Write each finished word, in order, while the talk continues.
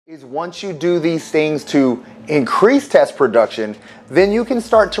Is once you do these things to increase test production, then you can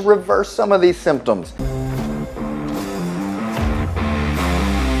start to reverse some of these symptoms.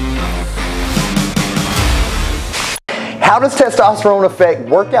 How does testosterone affect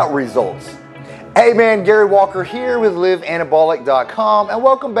workout results? Hey man, Gary Walker here with LiveAnabolic.com, and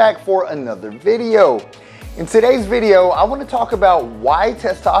welcome back for another video. In today's video, I want to talk about why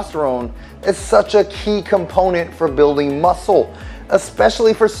testosterone is such a key component for building muscle,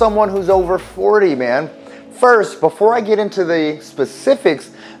 especially for someone who's over 40, man. First, before I get into the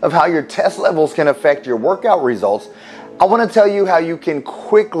specifics of how your test levels can affect your workout results, I want to tell you how you can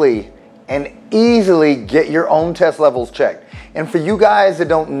quickly and easily get your own test levels checked. And for you guys that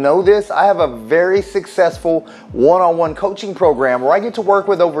don't know this, I have a very successful one-on-one coaching program where I get to work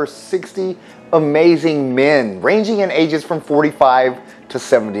with over 60 amazing men, ranging in ages from 45 to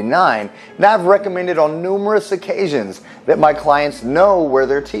 79. And I've recommended on numerous occasions that my clients know where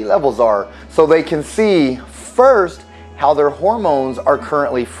their T levels are so they can see, first, how their hormones are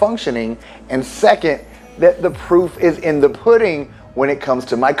currently functioning, and second, that the proof is in the pudding when it comes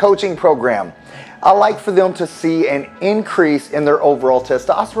to my coaching program. I like for them to see an increase in their overall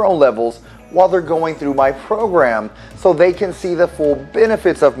testosterone levels while they're going through my program so they can see the full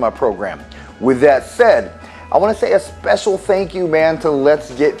benefits of my program. With that said, I want to say a special thank you, man, to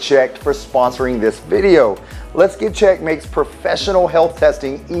Let's Get Checked for sponsoring this video. Let's Get Checked makes professional health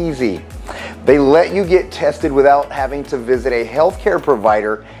testing easy. They let you get tested without having to visit a healthcare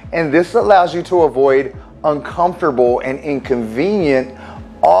provider, and this allows you to avoid uncomfortable and inconvenient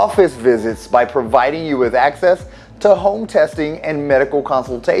office visits by providing you with access to home testing and medical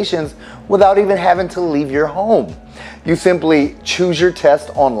consultations without even having to leave your home. You simply choose your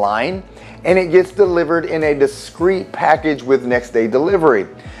test online, and it gets delivered in a discrete package with next day delivery.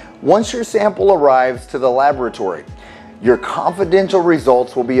 Once your sample arrives to the laboratory, your confidential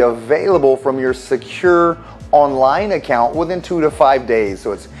results will be available from your secure online account within 2 to 5 days,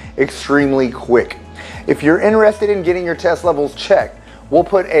 so it's extremely quick. If you're interested in getting your test levels checked, we'll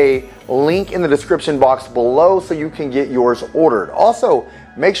put a link in the description box below so you can get yours ordered. Also,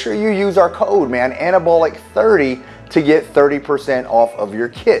 make sure you use our code, man, Anabolic30, to get 30% off of your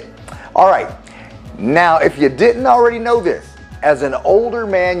kit. All right, now if you didn't already know this, as an older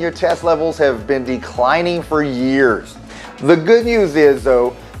man, your test levels have been declining for years. The good news is,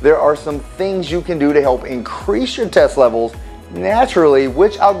 though, there are some things you can do to help increase your test levels naturally,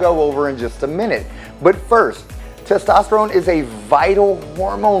 which I'll go over in just a minute. But first, testosterone is a vital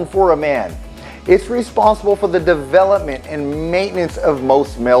hormone for a man. It's responsible for the development and maintenance of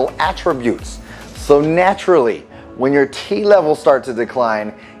most male attributes. So naturally, when your T levels start to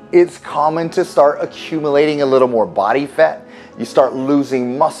decline, it's common to start accumulating a little more body fat. You start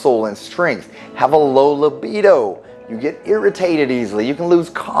losing muscle and strength, have a low libido, you get irritated easily, you can lose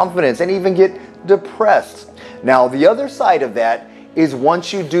confidence and even get depressed. Now, the other side of that is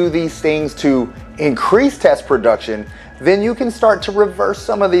once you do these things to increase test production, then you can start to reverse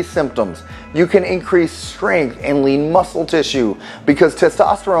some of these symptoms. You can increase strength and lean muscle tissue because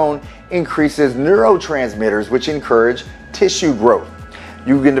testosterone increases neurotransmitters which encourage tissue growth.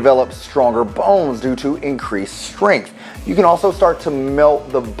 You can develop stronger bones due to increased strength. You can also start to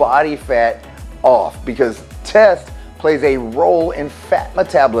melt the body fat off because test plays a role in fat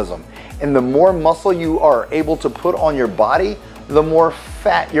metabolism. And the more muscle you are able to put on your body, the more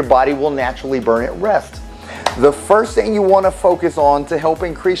fat your body will naturally burn at rest. The first thing you want to focus on to help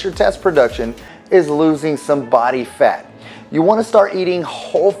increase your test production is losing some body fat. You want to start eating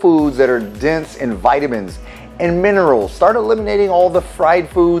whole foods that are dense in vitamins and minerals. Start eliminating all the fried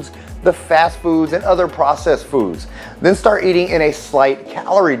foods, the fast foods, and other processed foods. Then start eating in a slight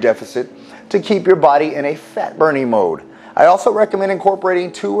calorie deficit to keep your body in a fat burning mode. I also recommend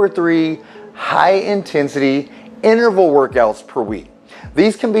incorporating 2 or 3 high intensity interval workouts per week.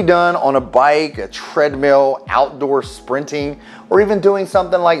 These can be done on a bike, a treadmill, outdoor sprinting, or even doing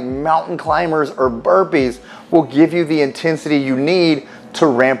something like mountain climbers or burpees will give you the intensity you need to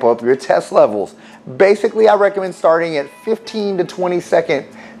ramp up your test levels. Basically, I recommend starting at 15 to 20 second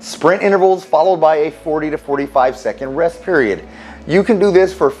sprint intervals followed by a 40 to 45 second rest period. You can do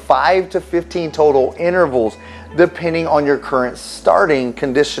this for 5 to 15 total intervals depending on your current starting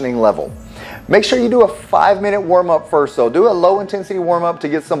conditioning level. Make sure you do a 5-minute warm-up first though. Do a low intensity warm-up to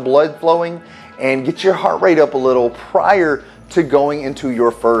get some blood flowing and get your heart rate up a little prior to going into your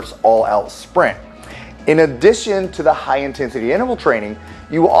first all-out sprint. In addition to the high intensity interval training,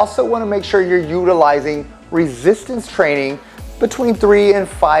 you also want to make sure you're utilizing resistance training between 3 and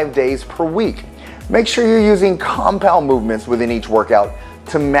 5 days per week. Make sure you're using compound movements within each workout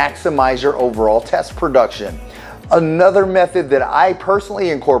to maximize your overall test production. Another method that I personally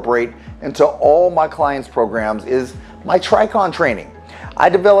incorporate into all my clients' programs is my Tricon training. I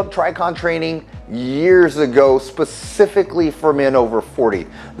developed Tricon training years ago specifically for men over 40.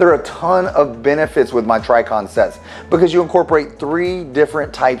 There are a ton of benefits with my Tricon sets because you incorporate 3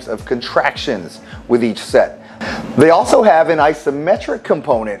 different types of contractions with each set. They also have an isometric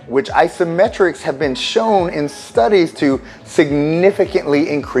component, which isometrics have been shown in studies to significantly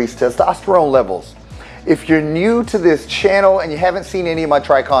increase testosterone levels. If you're new to this channel and you haven't seen any of my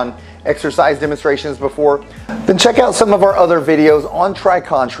Tricon exercise demonstrations before, then check out some of our other videos on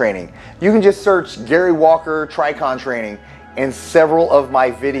Tricon training. You can just search Gary Walker Tricon training and several of my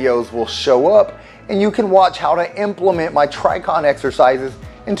videos will show up, and you can watch how to implement my Tricon exercises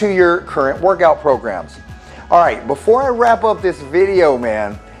into your current workout programs. All right, before I wrap up this video,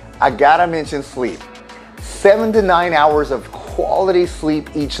 man, I gotta mention sleep. 7 to 9 hours of quality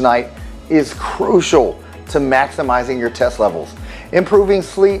sleep each night is crucial to maximizing your test levels. Improving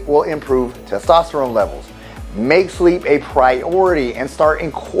sleep will improve testosterone levels. Make sleep a priority and start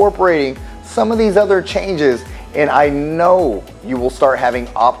incorporating some of these other changes, and I know you will start having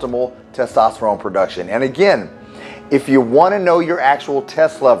optimal testosterone production. And again, if you want to know your actual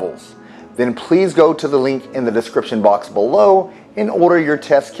test levels, then please go to the link in the description box below and order your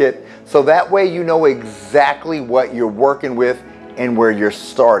test kit, so that way you know exactly what you're working with and where you're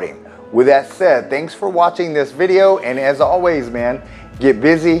starting. With that said, thanks for watching this video, and as always, man, get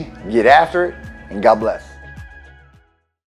busy, get after it, and God bless.